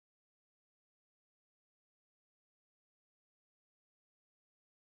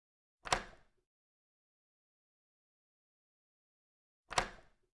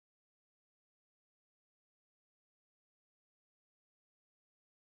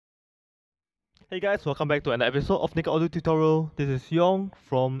Hey guys, welcome back to another episode of Naked Audio Tutorial. This is Yong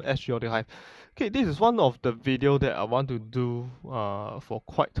from Sgaudiohive. Okay, this is one of the video that I want to do for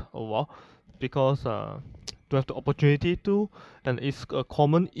quite a while because to have the opportunity to, and it's a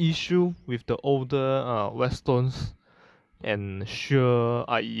common issue with the older Westones and Shure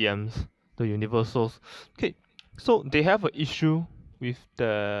IEMs, the universals. Okay, so they have an issue with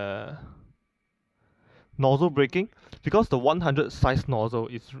the nozzle breaking because the 100 size nozzle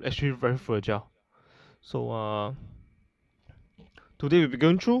is actually very fragile. So today we'll be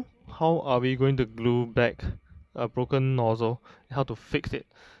going through how are we going to glue back a broken nozzle, how to fix it.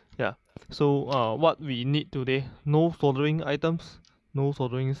 Yeah. So what we need today, no soldering items, no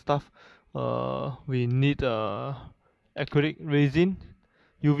soldering stuff. We need acrylic resin,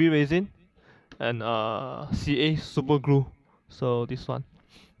 UV resin, and CA super glue. So this one.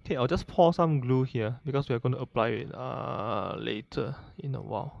 Okay, I'll just pour some glue here because we are going to apply it later in a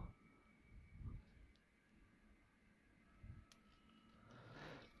while.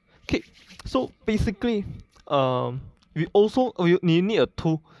 Okay, so basically, we need a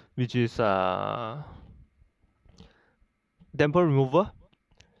tool which is damper remover.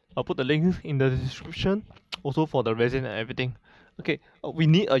 I'll put the links in the description, also for the resin and everything. Okay, we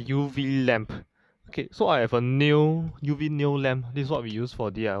need a UV lamp. Okay, so I have a nail UV nail lamp. This is what we use for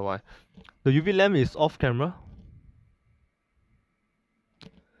DIY. The UV lamp is off camera.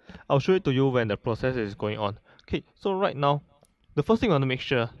 I'll show it to you when the process is going on. Okay, so right now, the first thing I want to make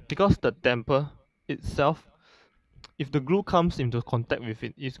sure, because the damper itself, if the glue comes into contact with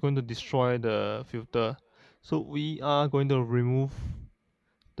it, it's going to destroy the filter. So we are going to remove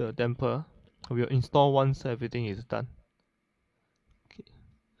the damper. We'll install once everything is done. Okay.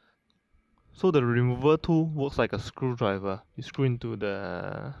 So the remover tool works like a screwdriver. You screw into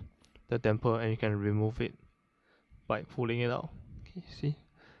the damper and you can remove it by pulling it out. Okay, see?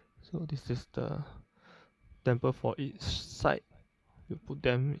 So this is the damper for each side. You put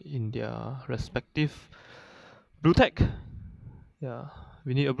them in their respective blue tack. Yeah,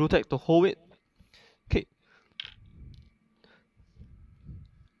 we need a blue tack to hold it. Okay.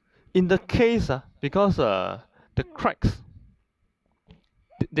 In the case, because the cracks,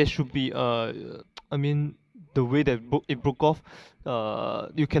 there should be I mean the way that it broke off,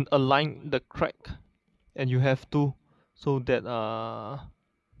 you can align the crack, and you have to, so that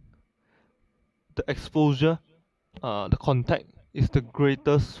the exposure, the contact is the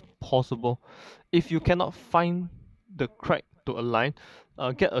greatest possible. If you cannot find the crack to align,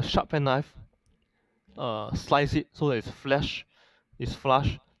 get a sharp knife, slice it so that it's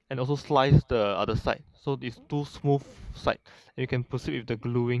flush, and also slice the other side so it's two smooth side, and you can proceed with the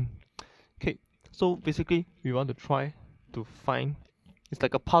gluing. Okay, so basically we want to try to find, it's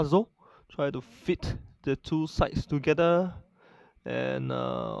like a puzzle, try to fit the two sides together, and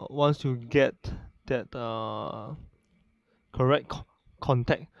once you get that correct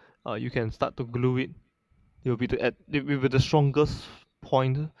contact, you can start to glue it. It will be the strongest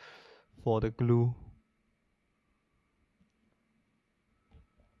point for the glue.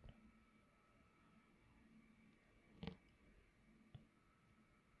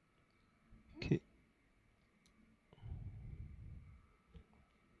 Okay.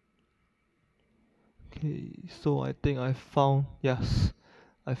 Okay, so I think I found, yes,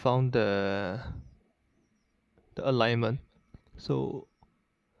 I found the alignment. So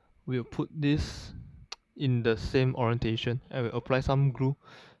we'll put this in the same orientation and we'll apply some glue.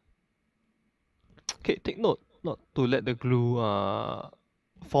 Okay, take note not to let the glue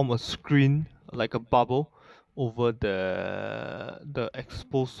form a screen like a bubble over the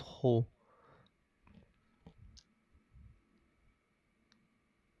exposed hole.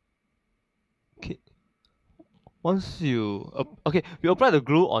 Okay, once you okay, we apply the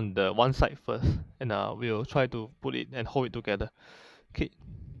glue on the one side first, and we'll try to put it and hold it together. Okay,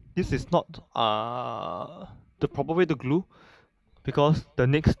 this is not the proper way to glue, because the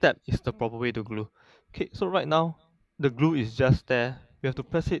next step is the proper way to glue. Okay, so right now the glue is just there. We have to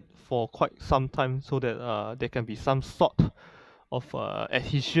press it for quite some time so that there can be some sort of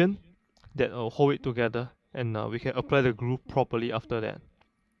adhesion that will hold it together, and we can apply the glue properly after that.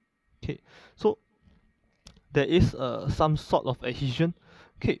 Okay, so there is some sort of adhesion.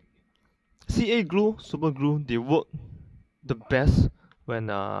 Okay, CA glue, super glue, they work the best when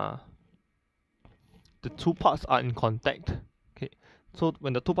the two parts are in contact. Okay, so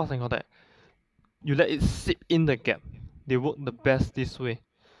when the two parts are in contact, you let it seep in the gap. They work the best this way,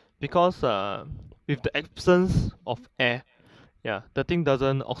 because with the absence of air, yeah, the thing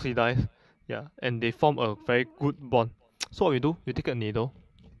doesn't oxidize, yeah, and they form a very good bond. So what we do, we take a needle,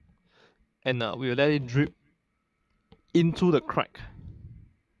 and we will let it drip into the crack.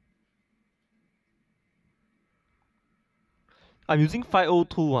 I'm using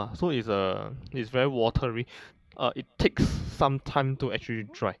 502 so it's very watery. It takes some time to actually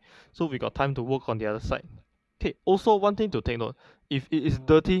dry, so we got time to work on the other side. Okay, also one thing to take note, if it is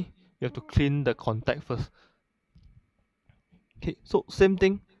dirty, you have to clean the contact first. Okay, so same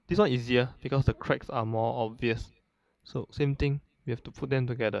thing, this one easier because the cracks are more obvious. So same thing, we have to put them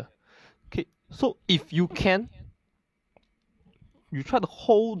together. Okay, so if you can, you try to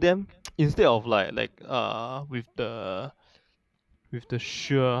hold them instead of with the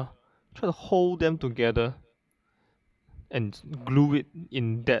Shure, try to hold them together and glue it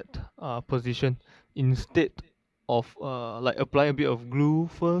in that position instead of like apply a bit of glue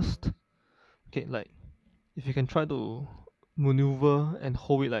first. Okay, like if you can try to maneuver and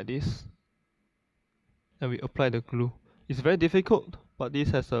hold it like this, and we apply the glue. It's very difficult, but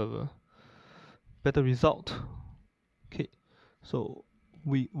this has a better result. Okay, so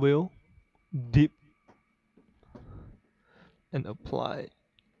we will dip and apply.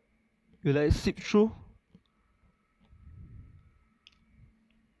 We let it seep through.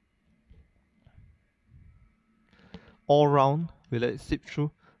 All round, we let it seep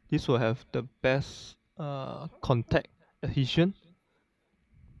through. This will have the best contact adhesion.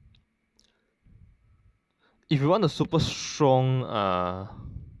 If you want a super strong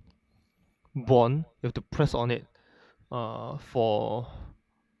bond, you have to press on it for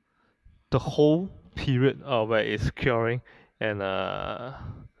the whole period where it's curing, and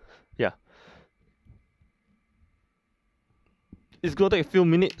yeah, it's gonna take a few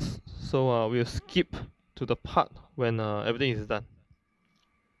minutes, so we'll skip to the part when everything is done.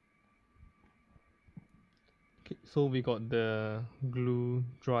 Okay, so we got the glue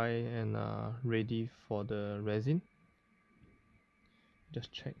dry and ready for the resin.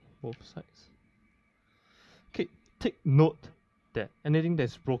 Just check both sides. Okay, take note that anything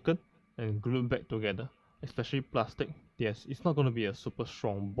that's broken and glued back together, especially plastic, yes, it's not going to be a super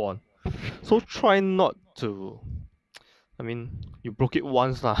strong bond. So try not to, I mean, you broke it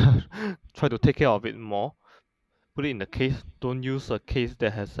once lah. Try to take care of it more. Put it in the case. Don't use a case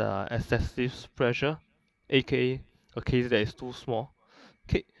that has excessive pressure, aka a case that is too small.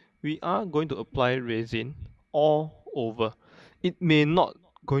 Okay, we are going to apply resin all over. It may not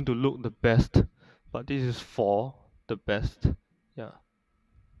going to look the best, but this is for the best. Yeah.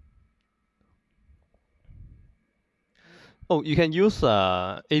 Oh, you can use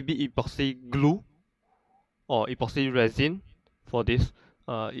AB epoxy glue or epoxy resin for this.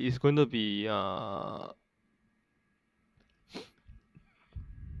 It's going to be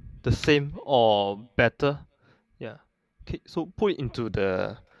the same or better. Yeah. Okay, so put it into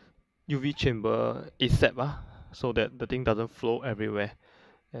the UV chamber ASAP so that the thing doesn't flow everywhere,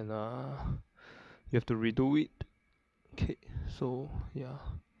 and you have to redo it. Okay, so yeah.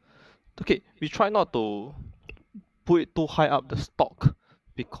 Okay, we try not to put it too high up the stock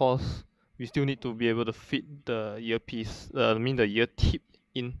because we still need to be able to fit the earpiece, I mean the ear tip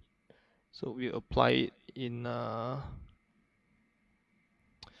in. So we apply it in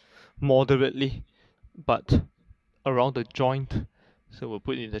moderately, but around the joint. So we'll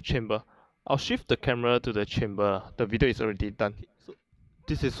put it in the chamber. I'll shift the camera to the chamber. The video is already done. So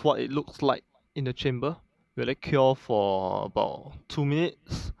this is what it looks like in the chamber. We'll let it cure for about 2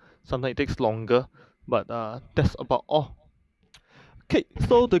 minutes. Sometimes it takes longer, but that's about all. Okay,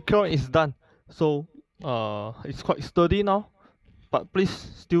 so the cure is done. So it's quite sturdy now, but please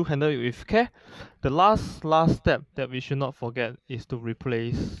still handle it with care. The last step that we should not forget is to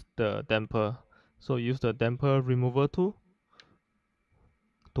replace the damper. So use the damper remover tool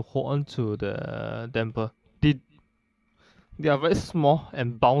to hold on to the damper. They are very small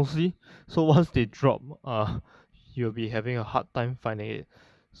and bouncy, so once they drop, you'll be having a hard time finding it.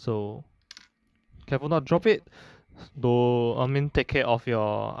 So careful not drop it. Though, I mean, take care of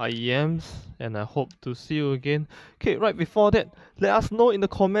your IEMs, and I hope to see you again. Okay, right before that, let us know in the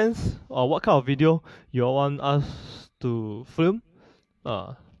comments what kind of video you all want us to film.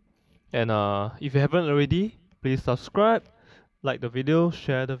 And if you haven't already, please subscribe, like the video,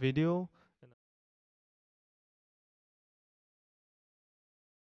 share the video.